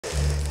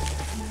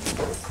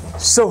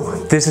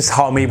So this is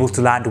how I'm able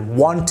to land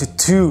 1 to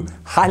 2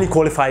 highly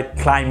qualified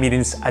client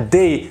meetings a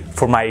day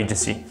for my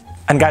agency.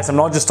 And guys, I'm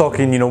not just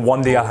talking,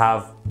 one day I'll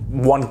have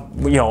one,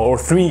 or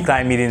 3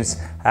 client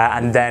meetings,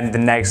 and then the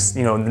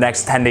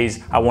next 10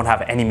 days I won't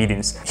have any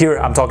meetings. Here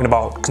I'm talking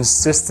about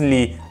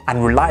consistently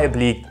and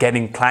reliably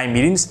getting client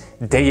meetings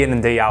day in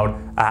and day out,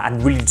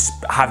 and really just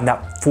having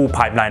that full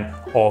pipeline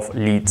of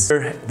leads.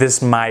 This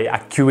is my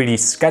Acuity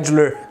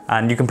scheduler,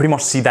 and you can pretty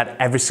much see that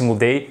every single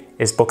day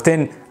is booked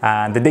in.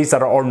 And the days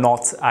that are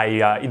not,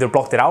 I either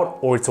blocked it out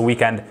or it's a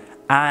weekend.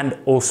 And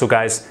also,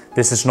 guys,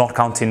 this is not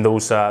counting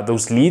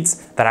those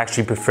leads that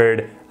actually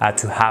preferred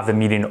to have the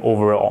meeting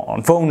over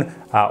on phone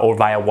or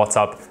via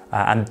WhatsApp,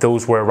 and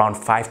those were around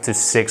 5 to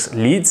 6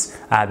 leads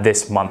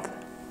this month.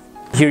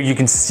 Here you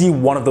can see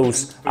one of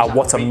those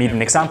WhatsApp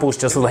meeting examples,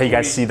 just so that you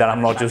guys see that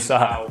I'm not just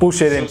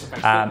bullshitting,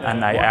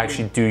 and I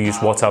actually do use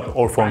WhatsApp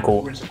or phone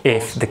call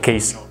if the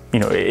case,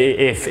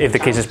 if the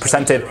case is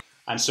presented.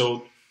 And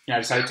so I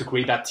decided to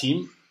create that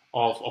team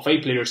of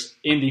 8 players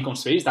in the e-com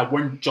space that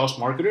weren't just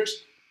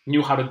marketers,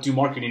 knew how to do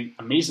marketing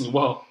amazingly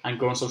well and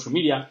grow on social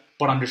media,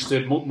 but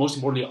understood, most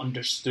importantly,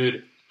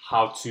 understood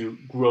how to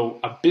grow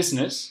a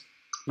business,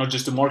 not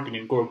just do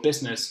marketing, grow a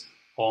business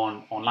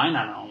online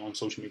and on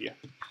social media.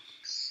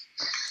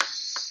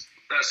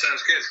 That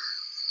sounds good.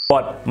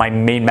 But my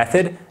main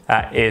method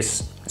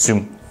is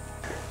Zoom.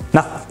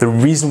 Now, the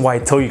reason why I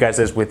tell you guys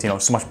this with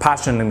so much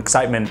passion and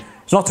excitement,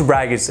 it's not to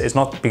brag, it's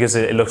not because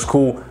it looks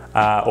cool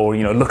or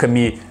look at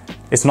me.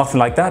 It's nothing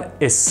like that.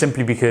 It's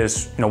simply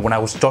because when I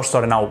was just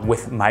starting out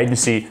with my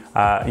agency,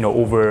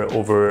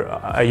 over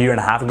a year and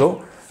a half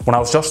ago, when I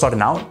was just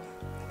starting out,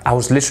 I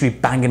was literally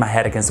banging my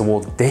head against the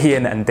wall day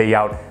in and day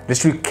out,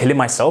 literally killing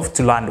myself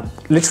to land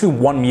literally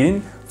one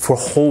meeting for a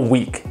whole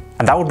week,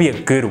 and that would be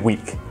a good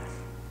week.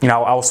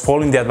 I was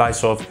following the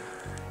advice of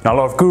a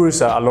lot of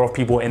gurus, a lot of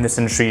people in this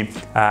industry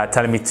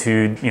telling me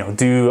to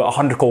do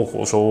 100 cold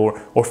calls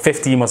or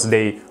 50 emails a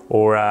day,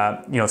 or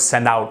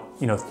send out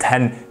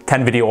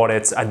 10 video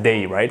audits a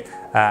day, right?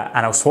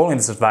 And I was following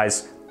this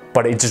advice,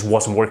 but it just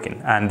wasn't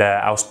working. And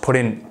I was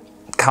putting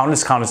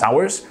countless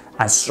hours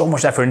and so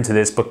much effort into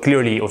this, but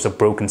clearly it was a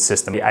broken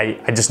system. I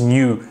just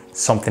knew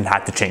something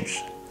had to change.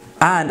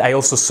 And I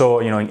also saw,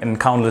 in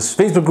countless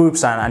Facebook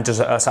groups and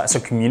just as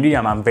a community,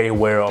 I'm very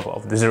aware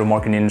of the digital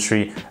marketing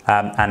industry,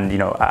 and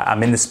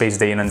I'm in this space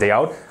day in and day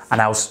out. And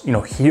I was,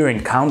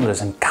 hearing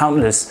countless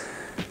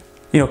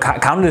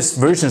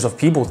versions of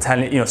people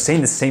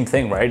saying the same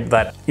thing, right?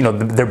 That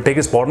their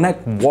biggest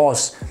bottleneck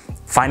was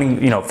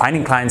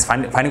finding clients,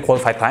 finding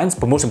qualified clients,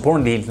 but most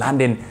importantly,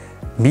 landing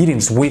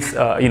meetings with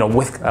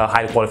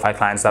highly qualified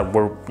clients that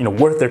were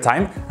worth their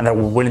time and that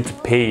were willing to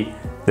pay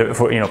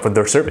for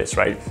their service,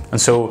 right? And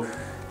so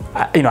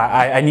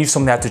I knew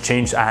something had to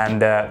change,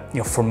 and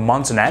for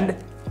months on end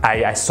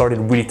I started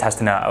really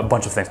testing a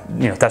bunch of things,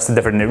 testing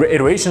different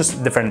iterations,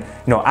 different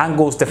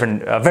angles,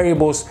 different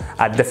variables,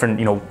 different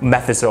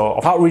methods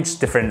of outreach,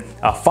 different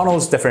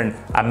funnels, different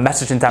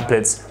messaging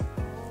templates,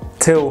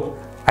 till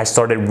I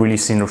started really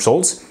seeing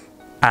results.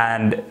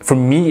 And for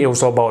me, it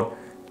was all about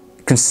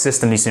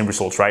consistently seeing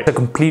results, right? A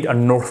complete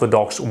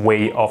unorthodox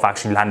way of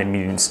actually landing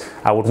meetings.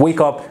 I would wake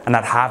up and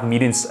I'd have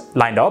meetings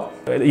lined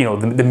up.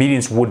 The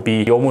meetings would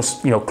be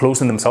almost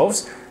closing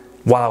themselves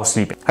while I was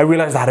sleeping. I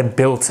realized that I'd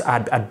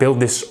built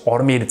this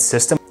automated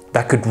system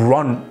that could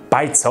run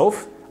by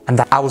itself, and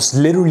that I was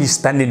literally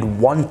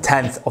spending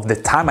 1/10 of the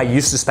time I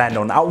used to spend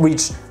on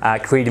outreach,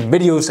 creating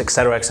videos,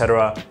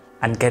 etc.,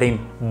 and getting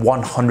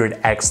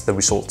 100x the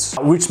results.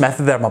 Outreach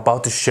method that I'm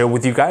about to share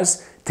with you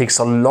guys takes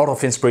a lot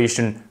of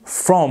inspiration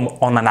from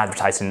online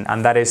advertising,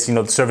 and that is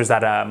the service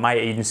that my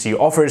agency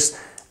offers.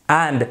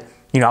 And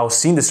I was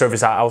seeing the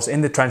service, I was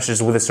in the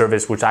trenches with the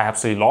service, which I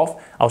absolutely love.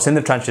 I was in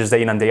the trenches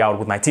day in and day out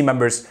with my team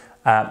members,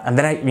 and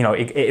then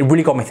it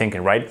really got me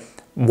thinking, right?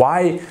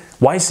 Why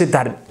is it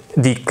that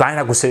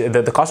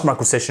the customer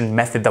acquisition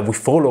method that we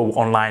follow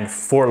online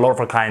for a lot of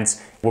our clients,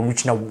 we're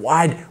reaching a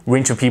wide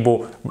range of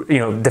people,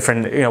 with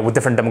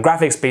different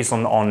demographics based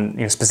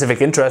on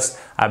specific interests,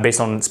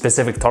 based on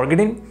specific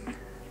targeting,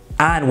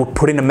 and we're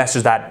putting a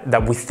message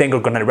that we think are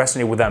going to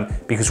resonate with them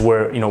because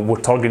we're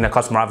targeting a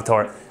customer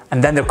avatar,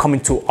 and then they're coming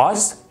to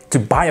us to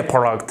buy a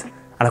product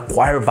and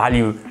acquire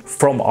value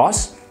from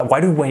us. Why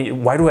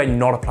do I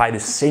not apply the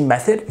same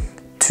method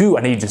to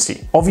an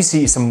agency?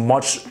 Obviously, it's a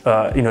much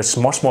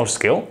smaller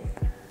scale.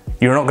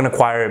 You're not going to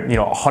acquire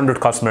 100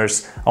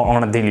 customers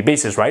on a daily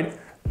basis, right?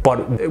 But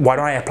why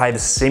don't I apply the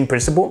same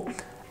principle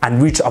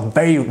and reach a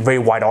very, very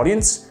wide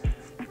audience,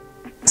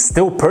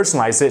 still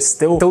personalize it,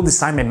 still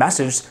design my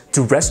message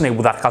to resonate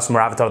with that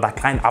customer avatar, that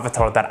client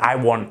avatar that I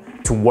want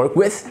to work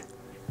with,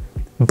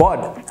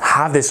 but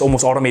have this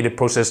almost automated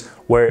process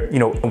where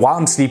while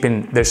I'm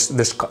sleeping,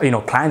 there's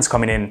clients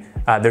coming in,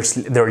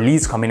 there are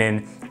leads coming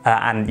in,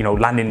 and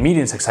landing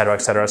meetings,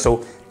 etc.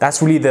 So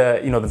that's really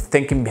the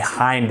thinking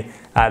behind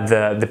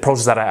the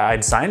process that I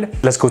designed.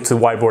 Let's go to the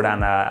whiteboard,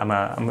 and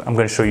I'm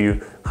going to show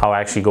you how I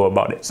actually go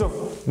about it. So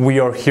we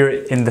are here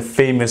in the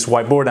famous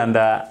whiteboard, and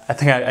I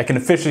think I can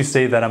officially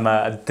say that I'm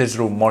a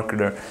digital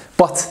marketer.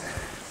 But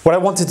what I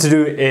wanted to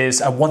do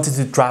is I wanted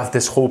to draft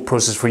this whole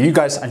process for you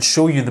guys and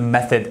show you the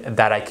method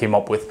that I came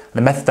up with, the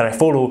method that I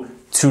follow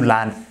to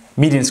land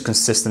meetings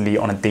consistently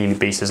on a daily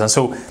basis. And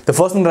so the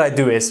first thing that I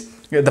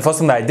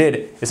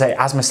did is I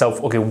asked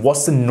myself, okay,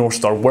 what's the North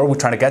Star? Where are we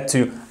trying to get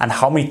to? And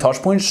how many touch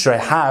points should I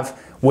have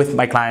with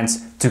my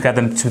clients to get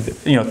them to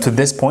to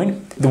this point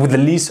with the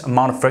least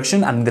amount of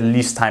friction and the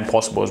least time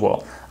possible as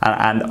well,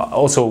 and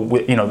also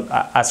with,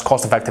 as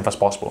cost effective as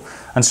possible.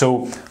 And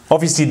so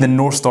obviously the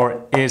North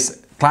Star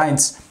is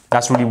clients.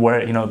 That's really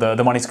where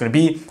the money's going to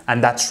be,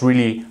 and that's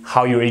really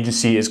how your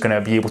agency is going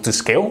to be able to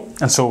scale.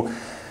 And so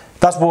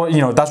that's what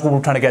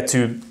we're trying to get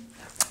to.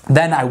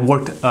 Then I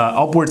worked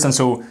upwards, and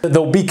so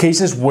there'll be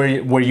cases where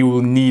you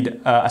will need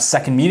a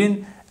second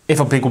meeting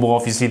if applicable.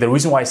 Obviously, the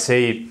reason why I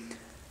say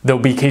there'll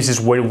be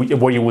cases where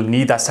you will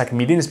need that second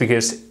meeting is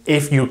because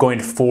if you're going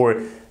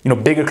for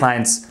bigger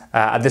clients,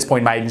 at this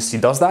point my agency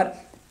does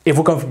that. If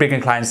we're going for bigger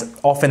clients,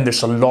 often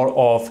there's a lot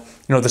of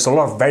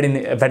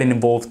vetting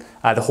involved.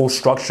 The whole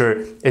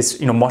structure is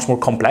much more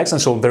complex,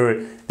 and so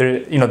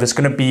there's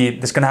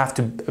gonna have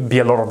to be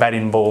a lot of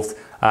vetting involved.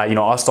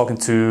 Us talking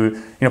to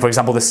for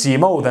example the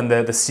CMO, then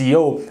the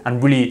CEO,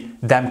 and really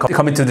them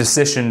coming to the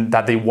decision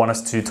that they want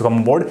us to come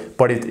on board.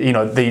 But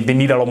they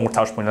need a lot more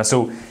touch points. And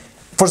so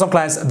for some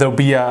clients there'll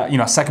be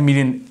a second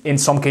meeting, in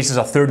some cases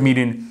a third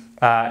meeting.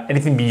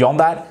 Anything beyond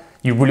that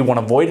you really want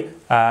to avoid.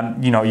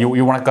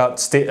 You want to go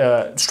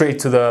straight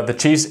to the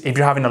chase. If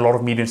you're having a lot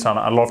of meetings and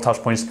a lot of touch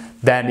points,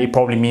 then it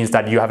probably means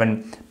that you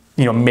haven't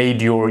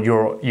made your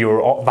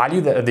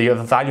value, the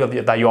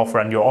value that you offer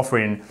and you're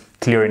offering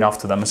clear enough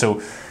to them.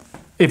 So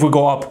if we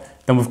go up,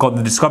 then we've got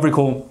the discovery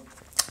call.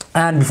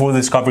 And before the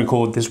discovery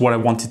call, this is what I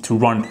wanted to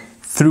run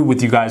through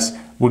with you guys.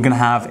 We're going to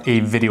have a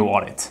video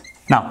audit.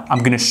 Now, I'm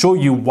going to show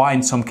you why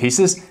in some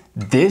cases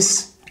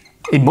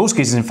in most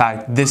cases, in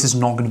fact, this is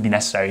not going to be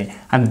necessary.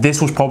 And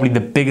this was probably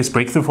the biggest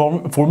breakthrough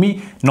for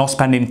me, not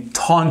spending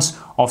tons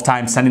of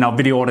time sending out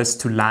video audits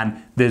to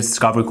land the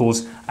discovery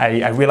calls.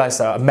 I realized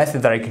a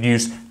method that I could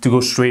use to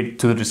go straight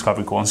to the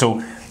discovery call. And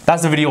so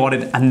that's the video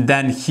audit. And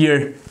then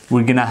here,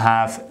 we're going to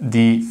have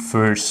the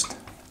first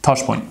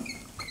touch point.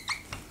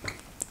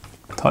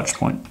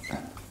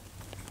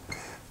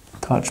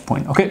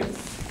 Okay.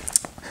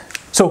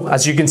 So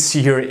as you can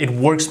see here, it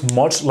works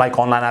much like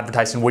online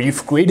advertising, where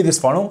you've created this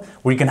funnel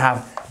where you can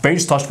have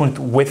various touch points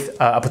with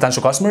a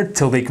potential customer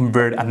till they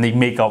convert and they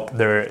make up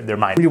their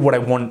mind. Really what I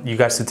want you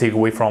guys to take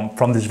away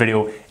from this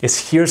video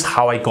is here's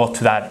how I got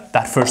to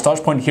that first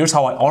touch point. Here's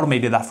how I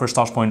automated that first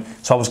touch point.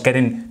 So I was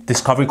getting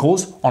discovery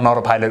calls on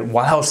autopilot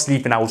while I was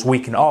sleeping. I was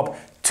waking up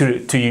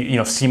to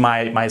see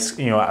my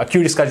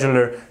Acuity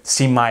scheduler,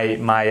 see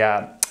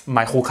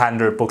my whole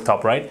calendar booked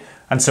up, right?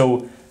 And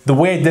so the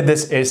way I did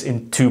this is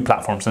in two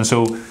platforms. And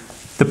so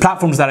the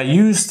platforms that I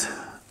used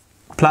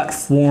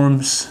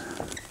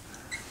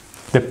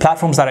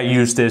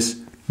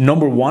is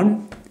number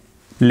one,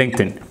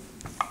 LinkedIn.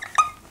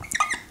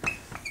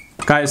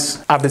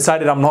 Guys, I've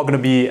decided I'm not going to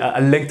be a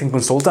LinkedIn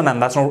consultant, and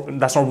that's not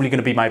really going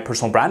to be my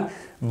personal brand.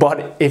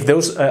 But if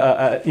there's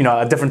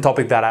a different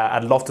topic that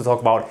I'd love to talk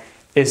about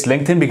is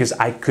LinkedIn, because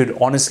I could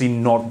honestly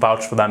not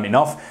vouch for them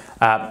enough.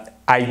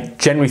 I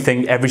genuinely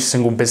think every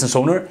single business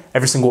owner,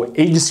 every single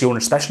agency owner,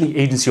 especially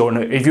agency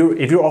owner, if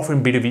you're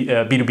offering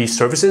B2B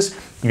services,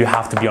 you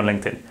have to be on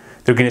LinkedIn.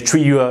 They're going to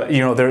treat you,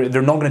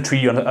 they're not going to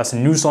treat you as a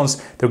nuisance.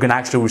 They're going to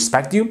actually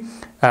respect you,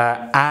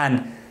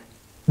 and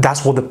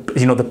that's what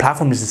the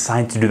platform is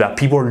designed to do. That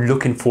people are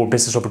looking for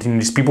business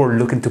opportunities. People are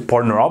looking to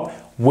partner up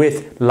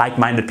with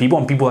like-minded people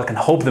and people that can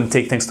help them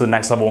take things to the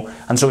next level.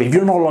 And so if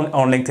you're not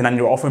on LinkedIn and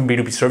you're offering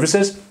B2B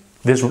services,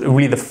 this is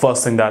really the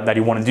first thing that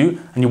you want to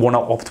do, and you want to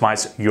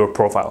optimize your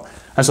profile.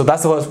 And so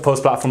that's the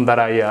first platform that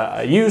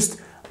I used.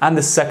 And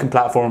the second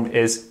platform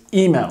is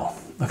email,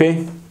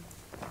 okay?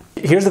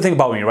 Here's the thing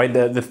about me, right?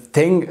 The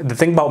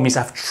thing about me is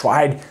I've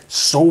tried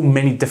so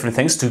many different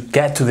things to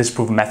get to this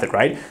proven method,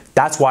 right?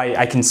 That's why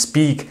I can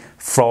speak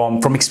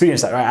from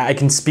experience. I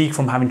can speak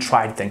from having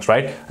tried things,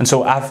 right? And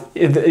so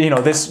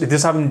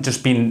this haven't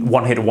just been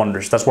one-hit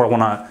wonders. That's what I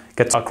want to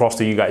get across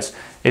to you guys.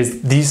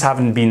 Is these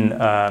haven't been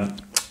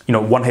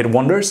one-hit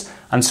wonders.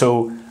 And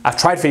so I've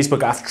tried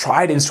Facebook, I've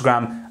tried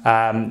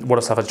Instagram. What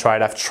else have I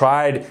tried? I've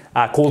tried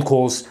cold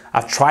calls.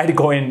 I've tried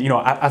going,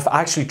 I've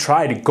actually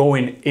tried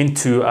going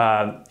into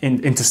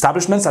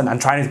establishments and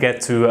trying to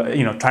get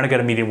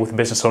a meeting with a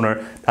business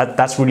owner.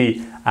 That's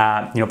really,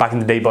 back in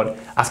the day. But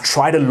I've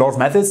tried a lot of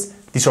methods.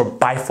 These are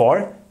by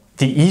far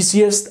the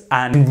easiest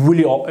and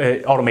really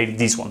automated,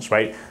 these ones,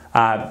 right?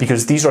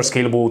 Because these are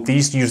scalable.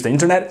 These use the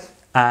internet.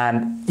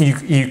 And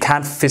you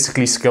can't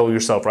physically scale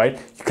yourself, right?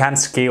 You can't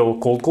scale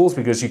cold calls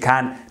because you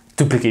can't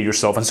duplicate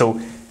yourself. And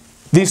so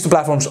these two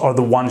platforms are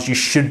the ones you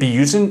should be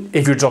using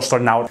if you're just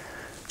starting out.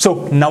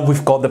 So now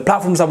we've got the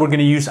platforms that we're going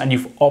to use, and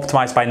you've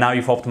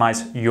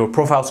optimized your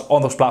profiles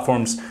on those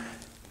platforms.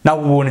 Now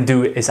what we want to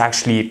do is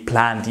actually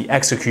plan the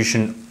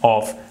execution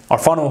of our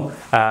funnel,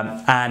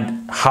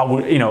 and how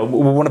we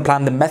want to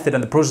plan the method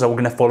and the process that we're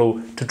going to follow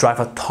to drive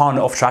a ton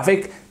of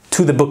traffic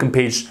to the booking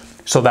page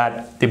so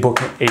that they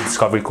book a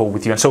discovery call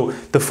with you. And so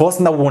the first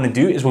thing that we want to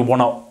do is we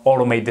want to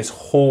automate this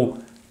whole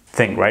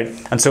thing, right?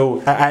 And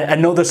so I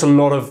know there's a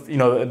lot of,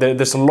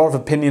 there's a lot of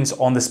opinions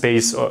on the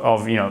space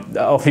of,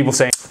 of people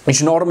saying you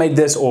should automate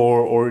this,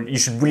 or you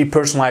should really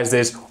personalize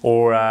this,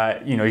 or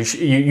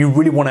you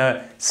really want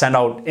to send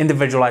out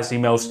individualized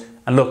emails.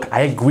 And look,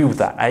 I agree with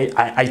that.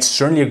 I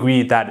certainly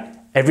agree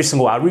that every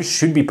single outreach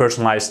should be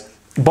personalized,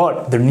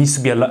 but there needs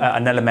to be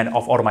an element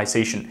of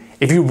automation.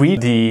 If you read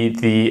the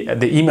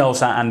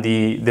emails and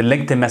the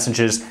LinkedIn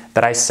messages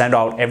that I send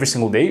out every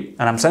single day,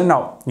 and I'm sending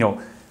out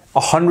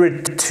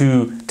 100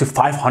 to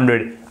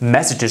 500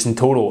 messages in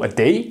total a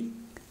day,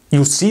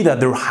 you'll see that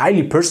they're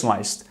highly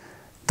personalized.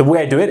 The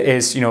way I do it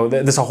is,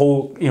 there's a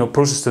whole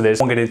process to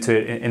this. I won't get into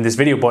it in this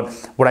video, but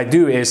what I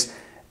do is,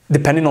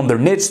 depending on their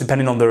niche,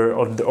 depending on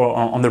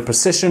their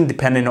position,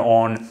 depending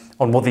on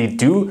what they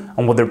do,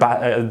 on what their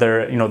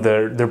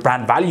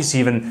brand values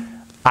even,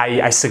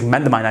 I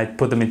segment them and I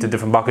put them into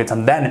different buckets,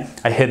 and then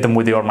I hit them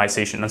with the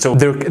automation. And so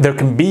there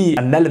can be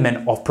an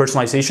element of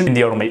personalization in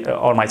the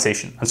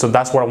automation. And so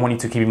that's what I want you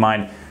to keep in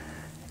mind.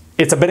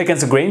 It's a bit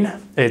against the grain.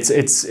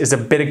 It's a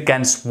bit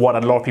against what a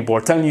lot of people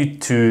are telling you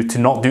to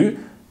not do.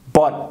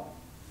 But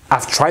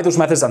I've tried those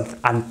methods, and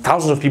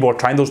thousands of people are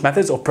trying those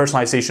methods of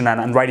personalization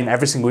and writing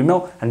every single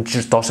email, and it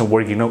just doesn't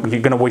work.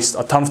 You're gonna waste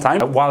a ton of time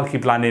while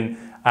keep landing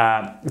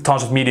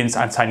tons of meetings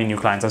and signing new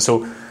clients. And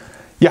so,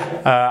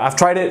 I've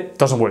tried it,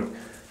 doesn't work.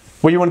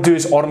 What you want to do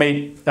is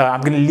automate.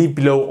 I'm going to leave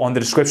below on the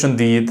description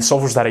the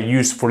softwares that I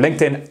use for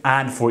LinkedIn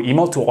and for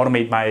email to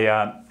automate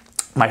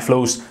my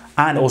flows,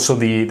 and also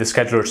the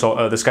scheduler,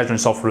 the scheduling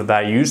software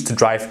that I use to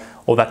drive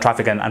all that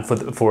traffic and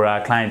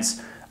for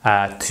clients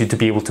to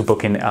be able to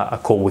book in a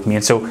call with me.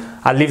 And so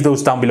I'll leave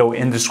those down below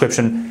in the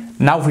description.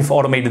 Now we've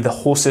automated the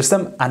whole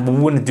system, and what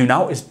we want to do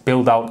now is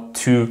build out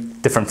 2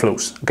 different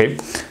flows. Okay.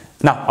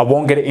 Now, I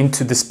won't get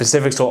into the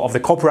specifics of the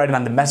copywriting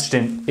and the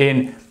messaging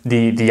in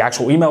the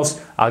actual emails.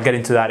 I'll get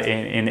into that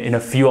in a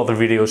few other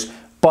videos.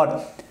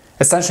 But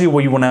essentially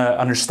what you want to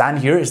understand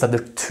here is that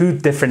there are 2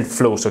 different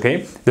flows,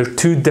 okay? There are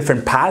 2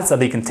 different paths that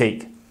they can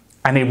take.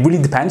 And it really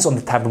depends on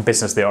the type of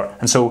business they are.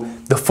 And so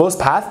the first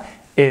path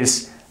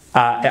is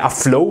a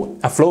flow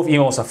of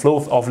emails, a flow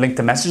of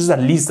LinkedIn messages that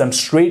leads them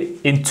straight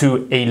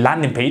into a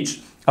landing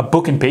page, a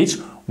booking page,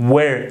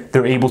 where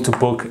they're able to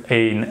book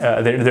in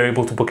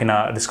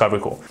a discovery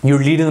call.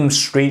 You're leading them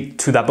straight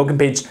to that booking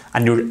page,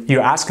 and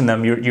you're asking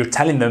them, you're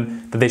telling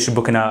them that they should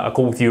book in a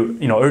call with you,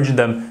 urging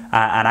them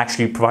and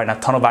actually providing a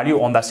ton of value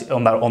on those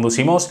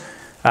emails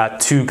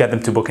to get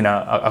them to book in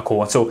a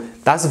call. And so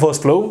that's the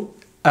first flow.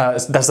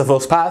 That's the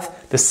first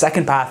path. The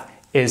second path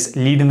is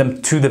leading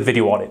them to the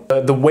video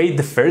audit. The way it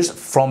differs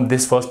from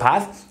this first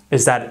path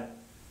is that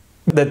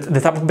the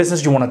type of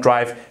business you want to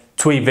drive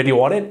to a video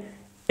audit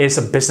is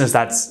a business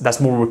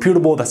that's more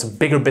reputable, that's a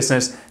bigger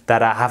business,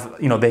 that have,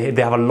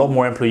 they have a lot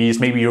more employees.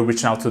 Maybe you're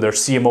reaching out to their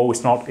CMO,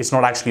 it's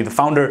not actually the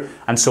founder.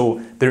 And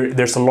so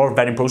there's a lot of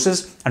vetting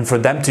process, and for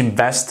them to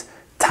invest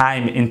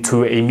time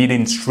into a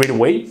meeting straight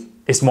away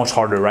is much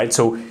harder, right?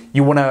 So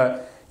you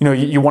wanna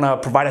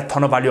provide a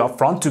ton of value up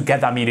front to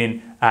get that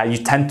meeting. You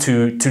tend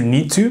to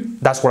need to.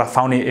 That's what I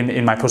found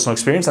in my personal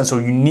experience. And so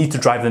you need to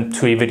drive them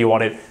to a video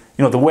audit.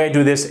 The way I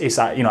do this is,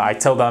 I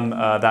tell them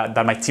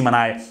that my team and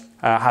I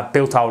have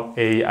built out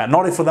an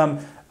audit for them,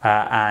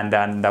 and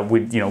that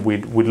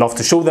we'd love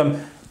to show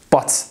them,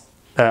 but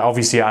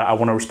obviously I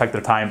want to respect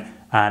their time,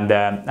 and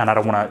I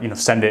don't want to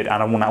send it, and I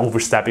don't want to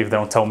overstep if they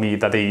don't tell me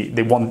that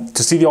they want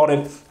to see the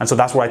audit. And so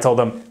that's what I tell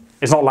them.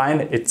 It's not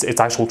lying, it's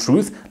actual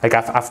truth. Like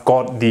I've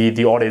got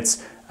the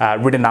audits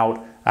written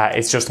out.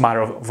 It's just a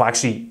matter of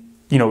actually,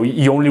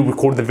 you only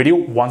record the video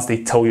once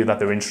they tell you that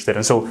they're interested.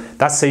 And so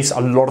that saves a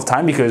lot of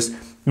time, because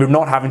we're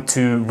not having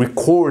to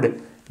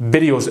record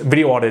video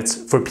audits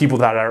for people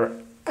that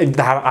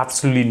have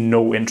absolutely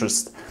no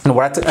interest. And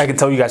what I can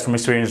tell you guys from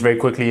experience very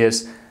quickly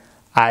is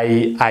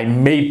I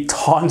made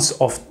tons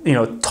of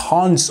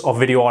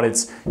video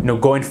audits,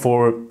 going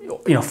for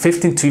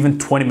 15 to even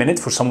 20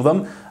 minutes for some of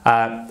them.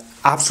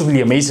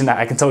 Absolutely amazing.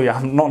 I can tell you,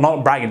 I'm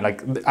not bragging,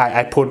 like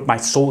I put my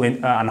soul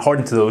in and heart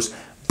into those,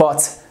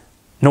 but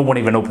no one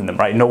even opened them,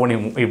 right? No one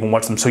even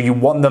watched them. So you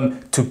want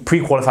them to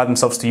pre-qualify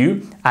themselves to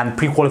you and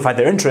pre-qualify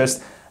their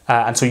interest.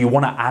 And so you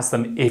want to ask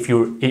them if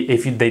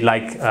they'd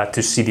like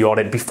to see the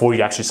audit before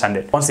you actually send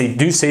it. Once they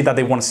do say that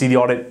they want to see the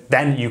audit,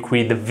 then you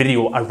create the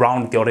video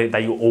around the audit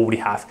that you already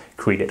have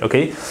created,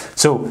 okay?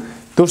 So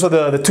those are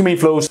the 2 main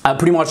flows.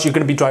 Pretty much you're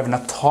going to be driving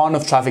a ton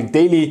of traffic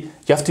daily.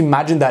 You have to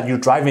imagine that you're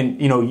driving,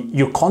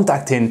 you're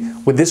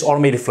contacting with this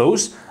automated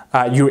flows.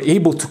 You're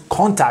able to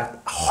contact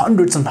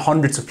hundreds and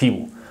hundreds of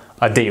people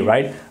a day,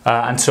 right?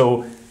 And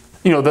so,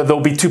 there'll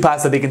be 2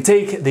 paths that they can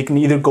take. They can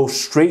either go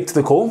straight to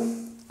the call.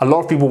 A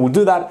lot of people will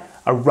do that.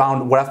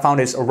 What I found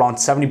is around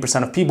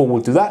 70% of people will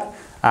do that,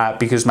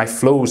 because my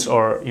flows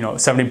are,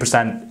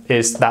 70%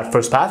 is that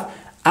first path,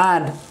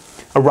 and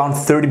around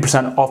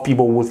 30% of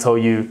people will tell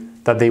you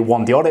that they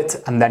want the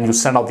audit, and then you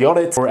send out the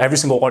audit. For every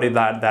single audit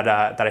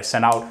that I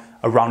send out,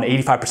 around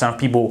 85% of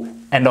people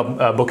end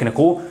up booking a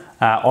call,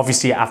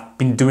 Obviously, I've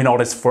been doing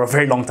audits for a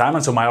very long time,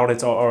 and so my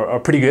audits are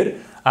pretty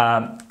good.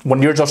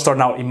 When you're just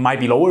starting out, it might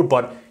be lower,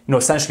 but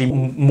essentially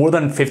more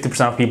than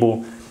 50% of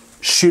people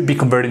should be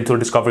converting to a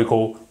discovery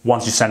call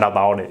once you send out the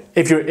audit.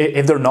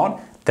 If they're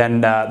not,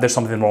 then there's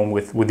something wrong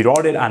with your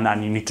audit,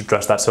 and you need to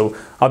address that. So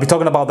I'll be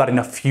talking about that in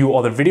a few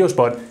other videos,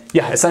 but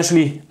yeah,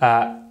 essentially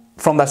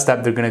from that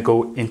step, they're gonna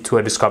go into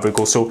a discovery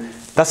call. So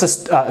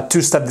that's a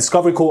two-step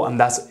discovery call, and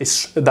that's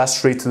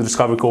straight to the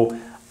discovery call.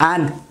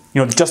 And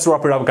just to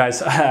wrap it up,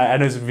 guys, I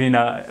know it's been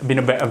a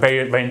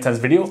very, very intense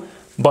video,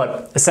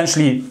 but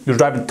essentially you're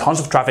driving tons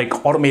of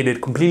traffic,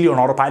 automated, completely on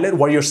autopilot.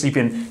 While you're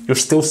sleeping, you're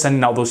still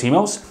sending out those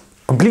emails,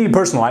 completely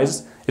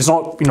personalized. It's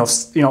not,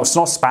 it's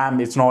not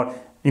spam. It's not,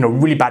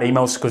 really bad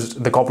emails, because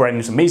the copywriting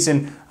is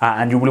amazing,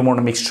 and you really want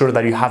to make sure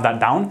that you have that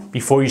down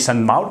before you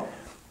send them out.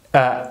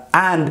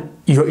 And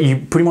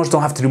you pretty much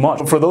don't have to do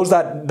much. For those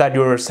that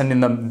you're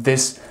sending them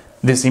this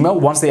email,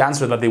 once they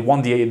answer that they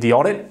want the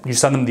audit, you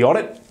send them the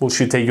audit, which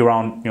should take you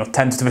around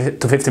 10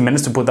 to 15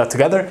 minutes to put that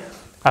together.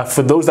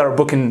 For those that are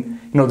booking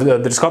the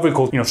discovery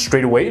call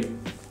straight away,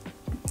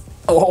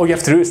 all you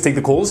have to do is take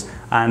the calls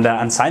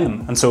and sign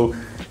them. And so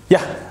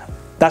yeah,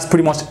 that's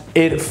pretty much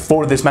it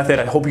for this method.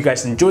 I hope you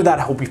guys enjoyed that.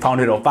 I hope you found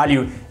it of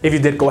value. If you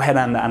did, go ahead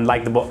and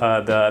like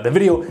the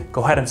video.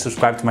 Go ahead and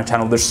subscribe to my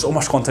channel. There's so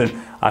much content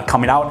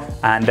coming out.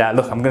 And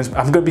look, I'm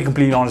gonna be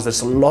completely honest.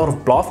 There's a lot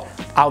of bluff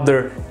out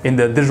there in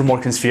the digital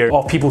marketing sphere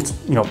of people,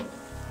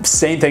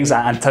 saying things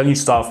and telling you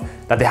stuff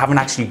that they haven't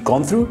actually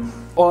gone through.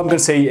 All I'm gonna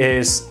say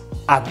is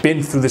I've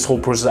been through this whole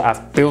process.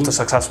 I've built a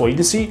successful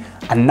agency,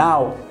 and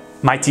now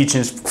my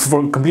teachings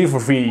completely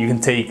for free you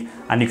can take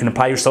and you can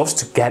apply yourselves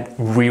to get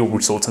real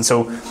results. And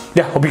so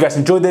yeah, hope you guys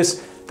enjoyed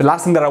this. The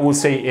last thing that I will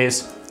say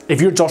is,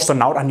 if you're just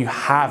starting out and you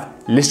have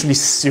literally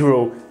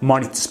zero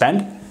money to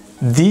spend,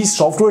 these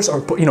softwares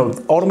are,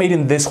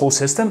 automating this whole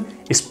system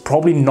is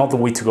probably not the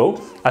way to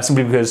go.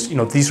 Simply because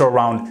these are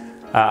around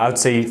I would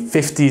say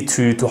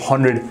 $50 to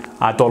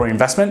 $100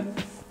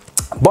 investment.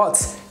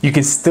 But you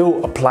can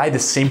still apply the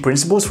same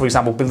principles. For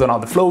example, building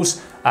out the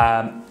flows.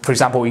 For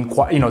example,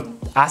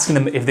 asking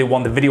them if they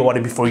want the video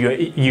audit before you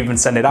even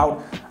send it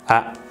out.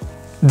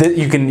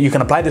 You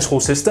can apply this whole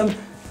system.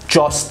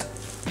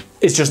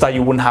 It's just that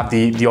you wouldn't have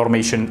the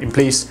automation in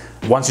place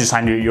once you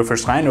sign your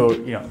first client. Or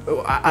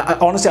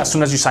honestly, as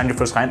soon as you sign your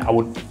first client, I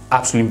would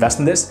absolutely invest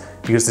in this,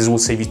 because this will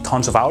save you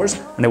tons of hours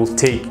and it will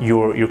take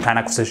your client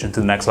acquisition to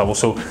the next level.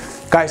 So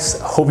guys,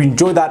 hope you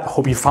enjoyed that.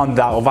 Hope you found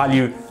that of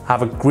value.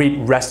 Have a great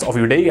rest of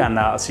your day, and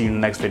I'll see you in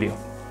the next video.